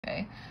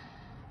Okay.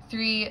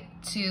 3,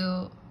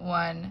 2,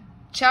 1.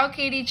 Ciao,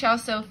 Katie. Ciao,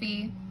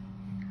 Sophie.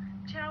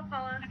 Ciao,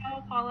 Paula.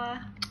 Ciao,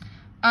 Paula.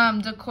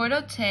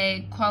 D'accordo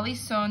te, quali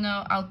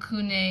sono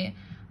alcuni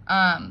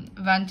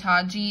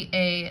vantaggi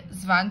e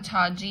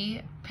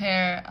svantaggi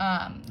per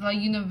la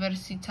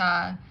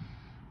università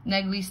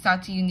negli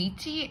Stati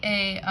Uniti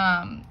e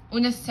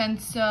un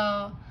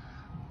senso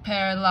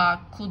per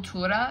la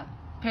cultura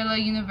per la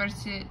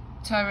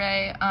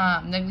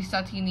università negli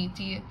Stati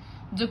Uniti?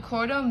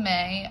 D'accordo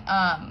me,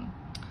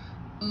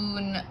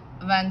 un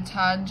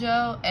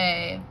vantaggio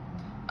è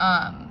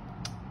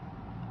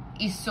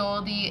i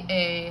soldi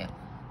e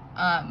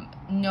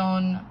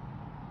non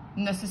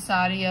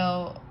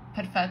necessario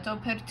perfetto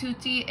per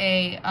tutti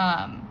e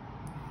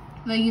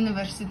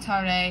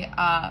l'università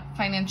ha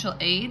financial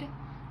aid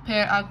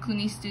per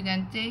alcuni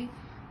studenti,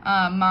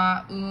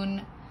 ma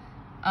un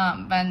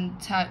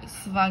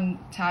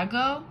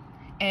svantaggio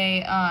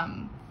è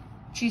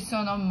ci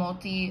sono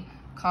molti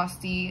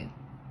costi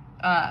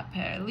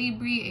per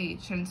libri e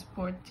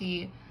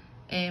trasporti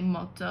e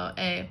molto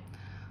e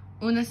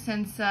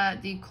un'essenza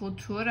di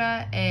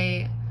cultura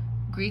e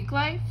Greek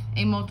life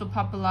è molto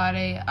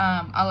popolare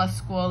alla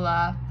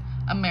scuola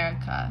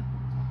America.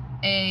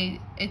 E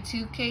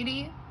tu,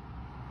 Katie?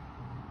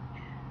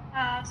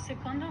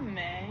 Secondo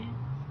me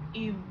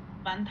i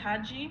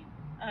vantaggi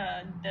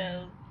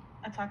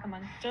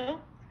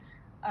dell'attaccamento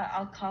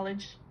al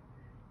college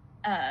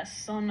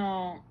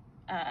sono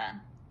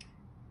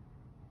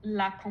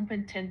la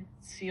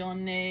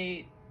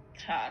competizione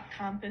tra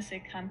campus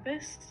e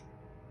campus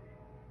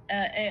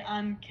e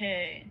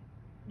anche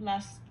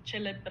la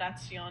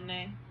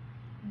celebrazione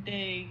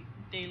delle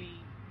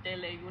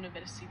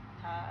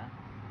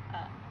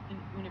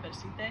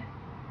università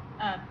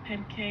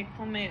perché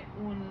come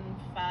un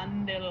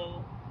fan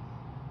dello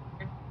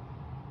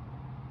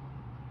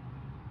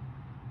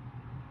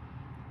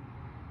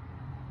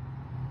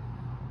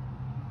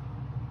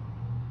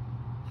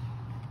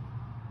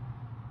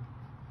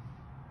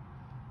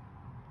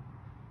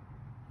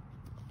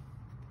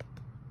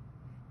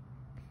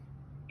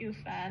il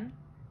fan,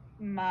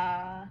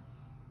 ma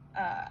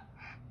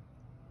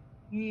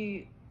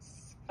gli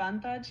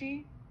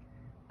svantaggi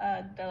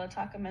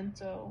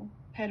dell'attaccamento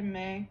per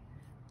me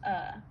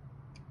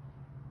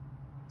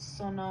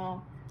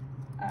sono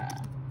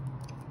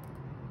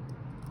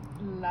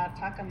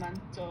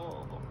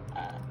l'attaccamento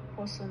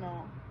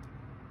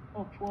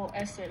può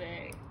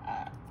essere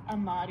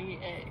amari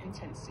e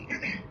intensi.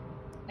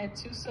 E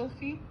tu,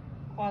 Sophie,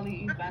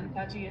 quali i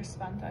vantaggi e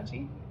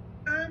svantaggi?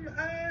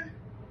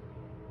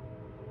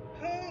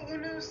 Ho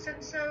un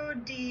senso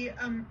di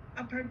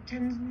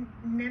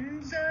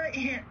appartenenza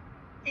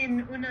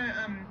in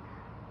una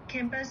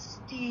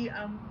campus di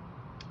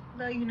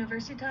la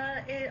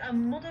università è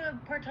molto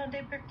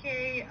importante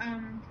perché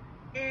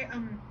è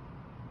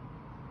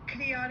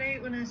creare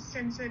un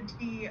senso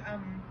di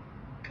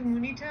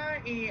comunità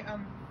e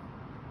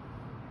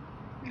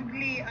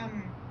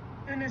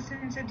un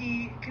senso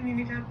di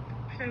comunità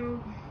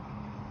provide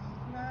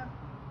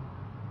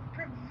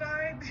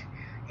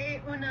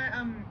e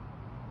una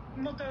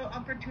molto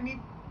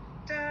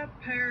opportunità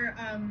per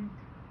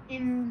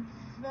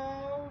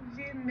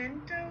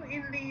involvimento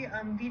in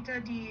la vita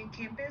di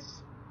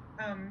campus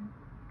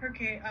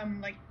perché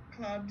like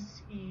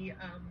clubs e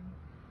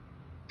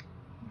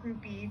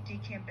gruppi di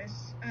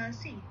campus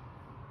sì.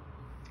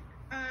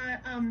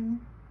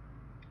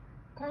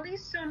 Quali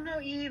sono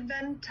i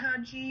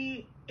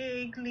vantaggi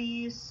e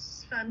gli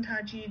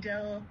svantaggi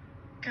del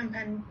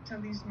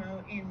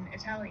campanlilismo in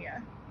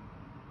Italia?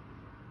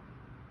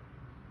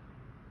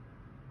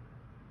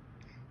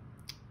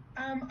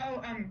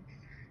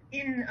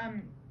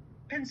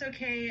 Penso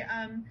che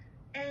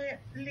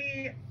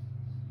gli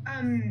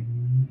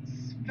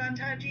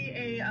svantaggi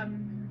è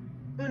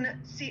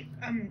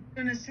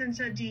una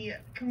senso di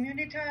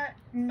comunità,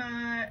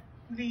 ma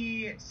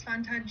gli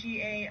svantaggi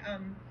è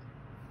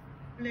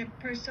le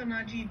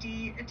personaggi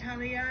di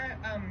Italia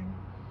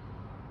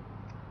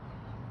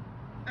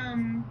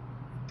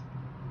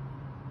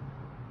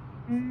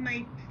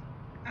might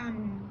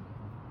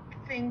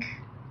think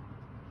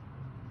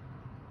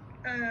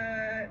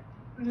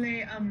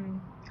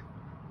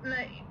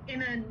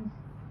in a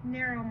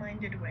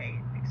narrow-minded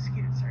way.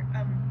 Excuse her.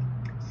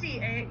 Sì,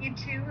 e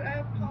tu,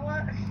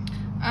 Paula?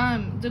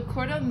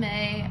 D'accordo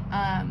me,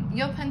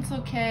 io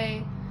penso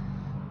che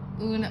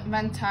un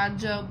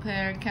vantaggio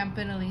per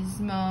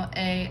campanlilismo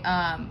è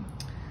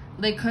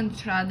le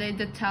contrade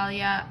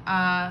d'Italia,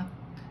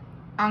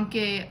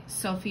 anche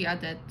Sophie ha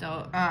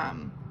detto,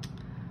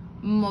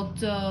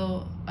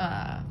 molto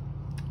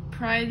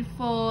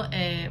prideful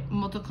e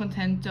molto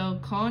contento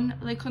con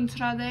le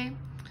contrade,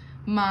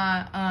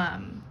 ma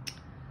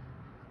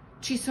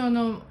ci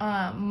sono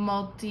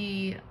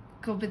molti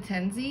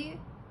competenze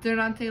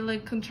durante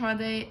le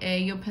contrade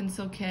e io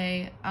penso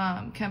che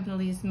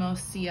campanlilismo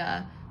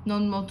sia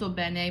non molto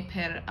bene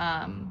per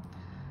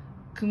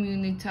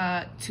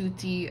comunità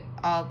tutti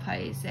al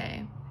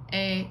paese.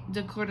 E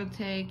d'accordo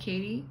te,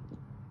 Katie?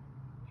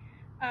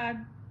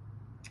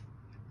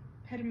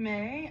 Per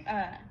me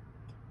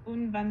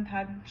un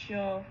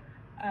vantaggio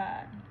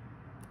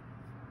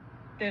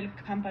del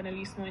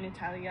campanilismo in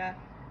Italia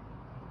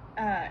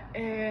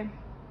è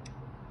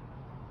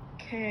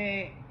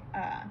che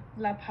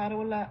la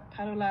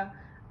parola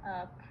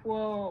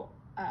può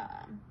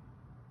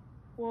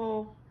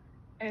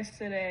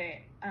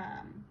essere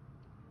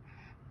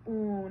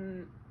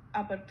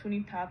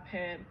un'opportunità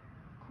per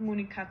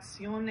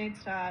comunicazione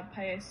tra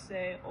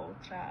paese o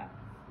tra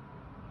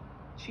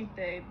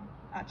città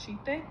a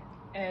città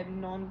e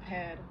non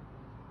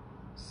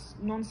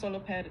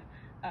solo per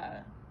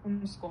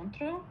un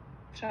scontro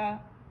tra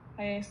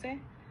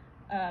paese,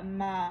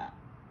 ma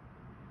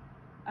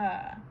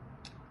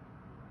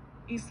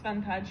i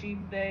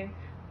svantaggi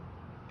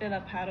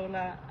della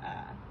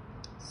parola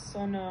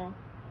sono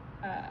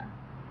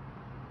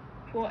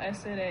può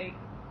essere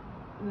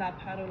la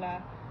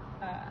parola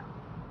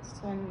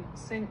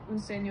un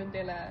segno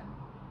della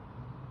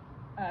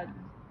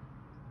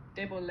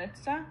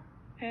debolezza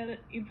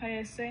per il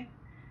paese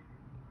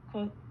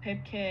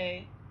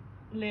perché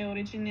le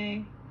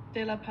origini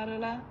della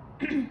parola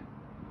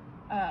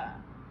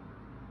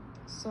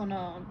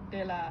sono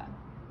della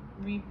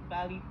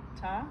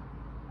rivalità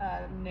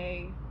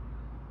nei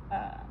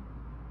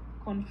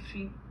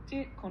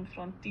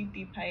confronti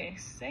di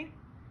paese.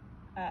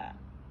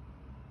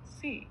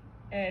 Sì,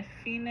 e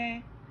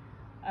fine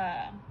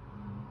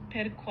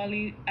per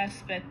quali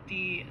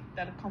aspetti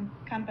del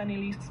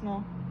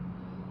campanilismo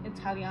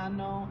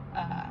italiano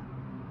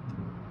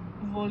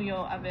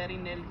voglio avere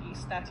negli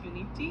Stati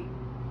Uniti.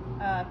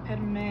 Per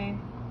me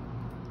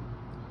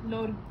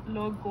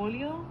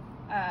l'orgoglio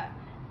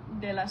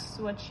della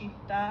sua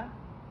città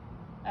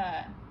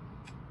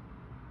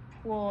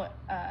può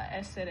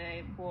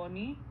essere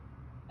buoni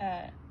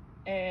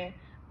e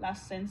la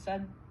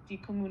senza di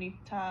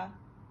comunità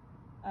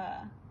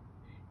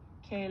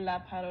che la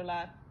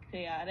parola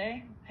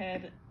creare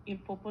per il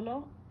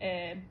popolo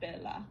è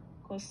bella.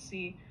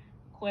 Così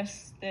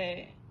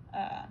queste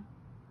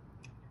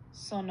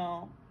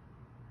sono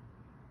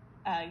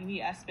gli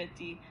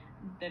aspetti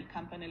del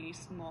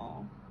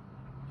campanilismo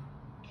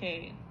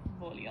che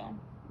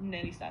voglio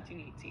negli Stati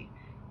Uniti.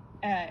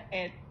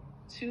 E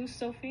tu,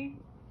 Sophie,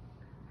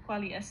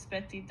 quali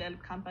aspetti del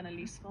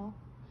campanilismo?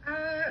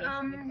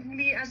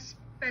 Gli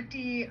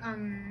aspetti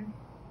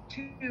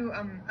tu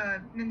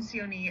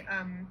menzioni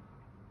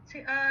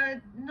sì,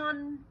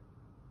 non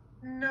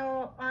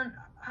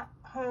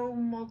ho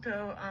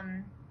molto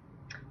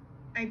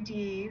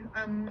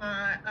idea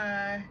ma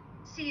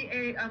sì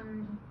è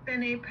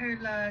bene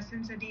per la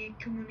senza di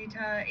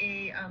comunità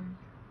e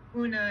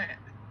una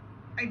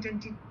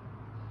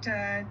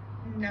identità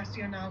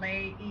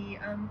nazionale e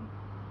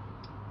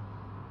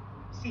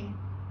sì,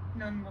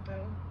 non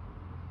molto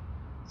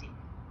sì.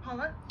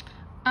 Paula?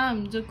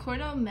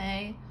 D'accordo a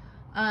me,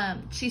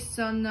 ci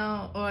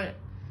sono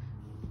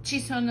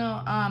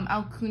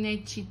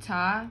alcune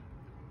città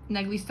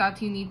negli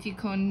Stati Uniti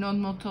con non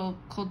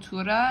molto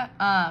cultura,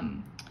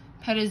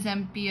 per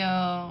esempio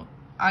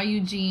a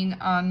Eugene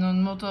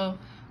non molto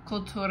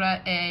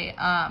cultura e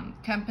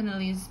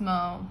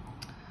campanilismo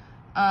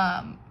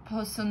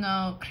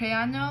possono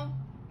creare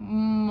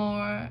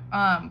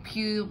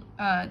più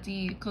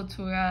di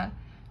cultura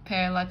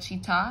per la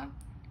città.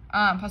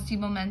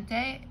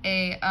 Possibilmente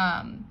e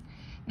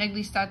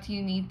negli Stati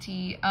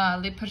Uniti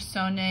le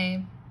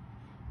persone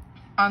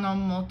hanno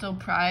molto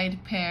pride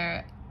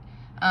per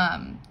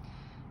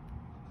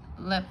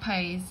il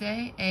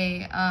paese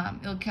e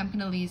il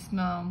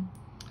campanilismo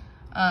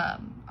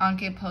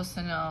anche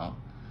possono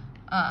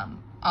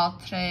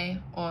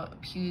altre o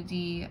più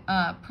di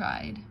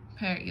pride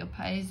per il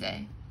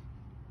paese.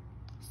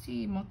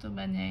 Sì, molto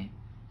bene.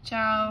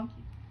 Ciao.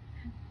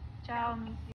 Ciao.